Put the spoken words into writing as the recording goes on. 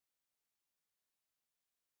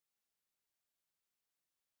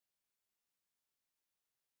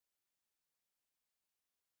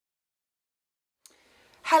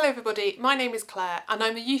Hello everybody, my name is Claire and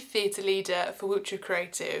I'm the Youth Theatre Leader for Wiltshire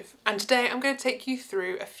Creative, and today I'm going to take you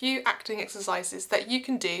through a few acting exercises that you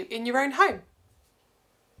can do in your own home.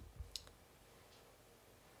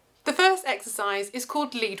 The first exercise is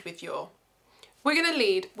called Lead with Your. We're going to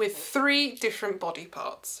lead with 3 different body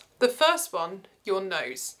parts. The first one, your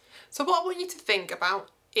nose. So what I want you to think about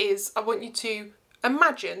is I want you to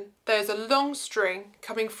imagine there's a long string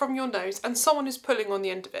coming from your nose and someone is pulling on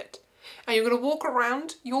the end of it. And you're going to walk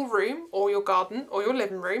around your room or your garden or your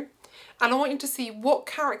living room, and I want you to see what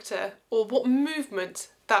character or what movement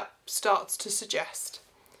that starts to suggest.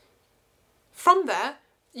 From there,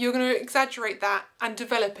 you're going to exaggerate that and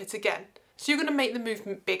develop it again. So you're going to make the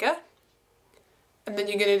movement bigger, and then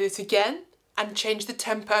you're going to do it again and change the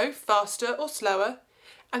tempo faster or slower,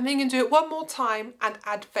 and then you can do it one more time and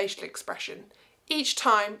add facial expression. Each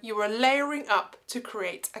time you are layering up to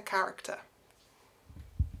create a character.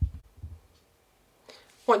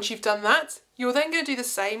 Once you've done that, you're then going to do the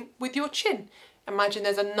same with your chin. Imagine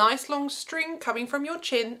there's a nice long string coming from your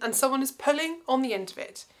chin and someone is pulling on the end of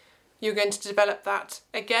it. You're going to develop that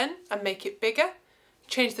again and make it bigger,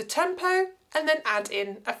 change the tempo, and then add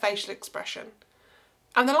in a facial expression.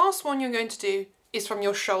 And the last one you're going to do is from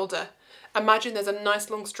your shoulder. Imagine there's a nice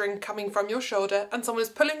long string coming from your shoulder and someone is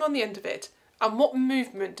pulling on the end of it, and what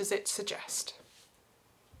movement does it suggest?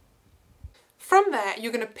 From there,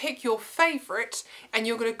 you're going to pick your favourite and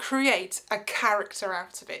you're going to create a character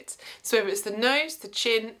out of it. So whether it's the nose, the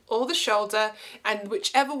chin or the shoulder, and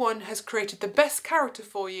whichever one has created the best character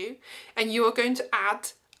for you, and you are going to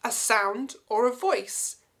add a sound or a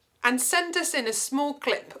voice and send us in a small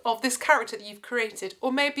clip of this character that you've created,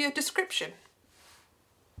 or maybe a description.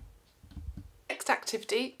 Next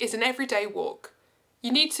activity is an everyday walk.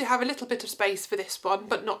 You need to have a little bit of space for this one,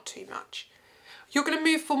 but not too much. You're going to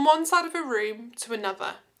move from one side of a room to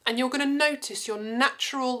another, and you're going to notice your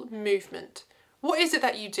natural movement. What is it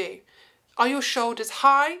that you do? Are your shoulders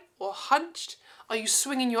high or hunched? Are you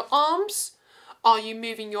swinging your arms? Are you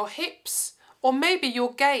moving your hips? Or maybe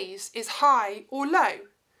your gaze is high or low.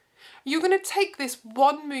 You're going to take this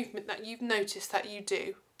one movement that you've noticed that you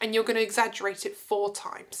do, and you're going to exaggerate it 4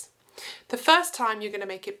 times. The first time you're going to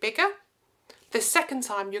make it bigger. The second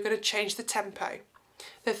time you're going to change the tempo.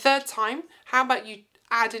 The third time, how about you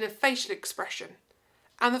add in a facial expression?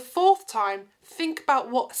 And the 4th time, think about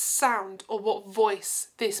what sound or what voice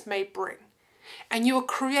this may bring. And you are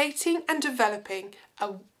creating and developing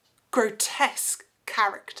a grotesque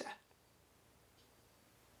character.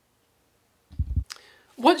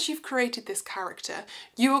 Once you've created this character,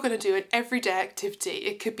 you are going to do an everyday activity.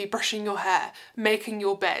 It could be brushing your hair, making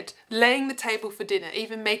your bed, laying the table for dinner,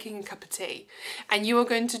 even making a cup of tea. And you are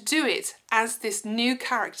going to do it as this new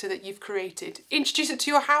character that you've created. Introduce it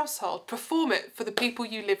to your household, perform it for the people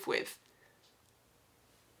you live with.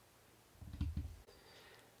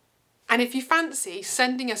 And if you fancy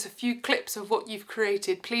sending us a few clips of what you've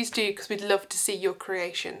created, please do, because we'd love to see your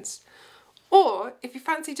creations. Or, if you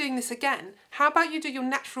fancy doing this again, how about you do your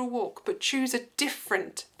natural walk but choose a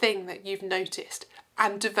different thing that you've noticed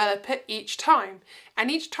and develop it each time.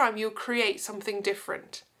 And each time you'll create something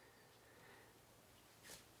different.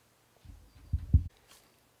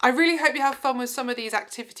 I really hope you have fun with some of these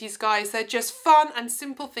activities, guys. They're just fun and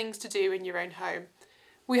simple things to do in your own home.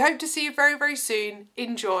 We hope to see you very, very soon.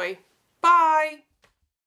 Enjoy. Bye!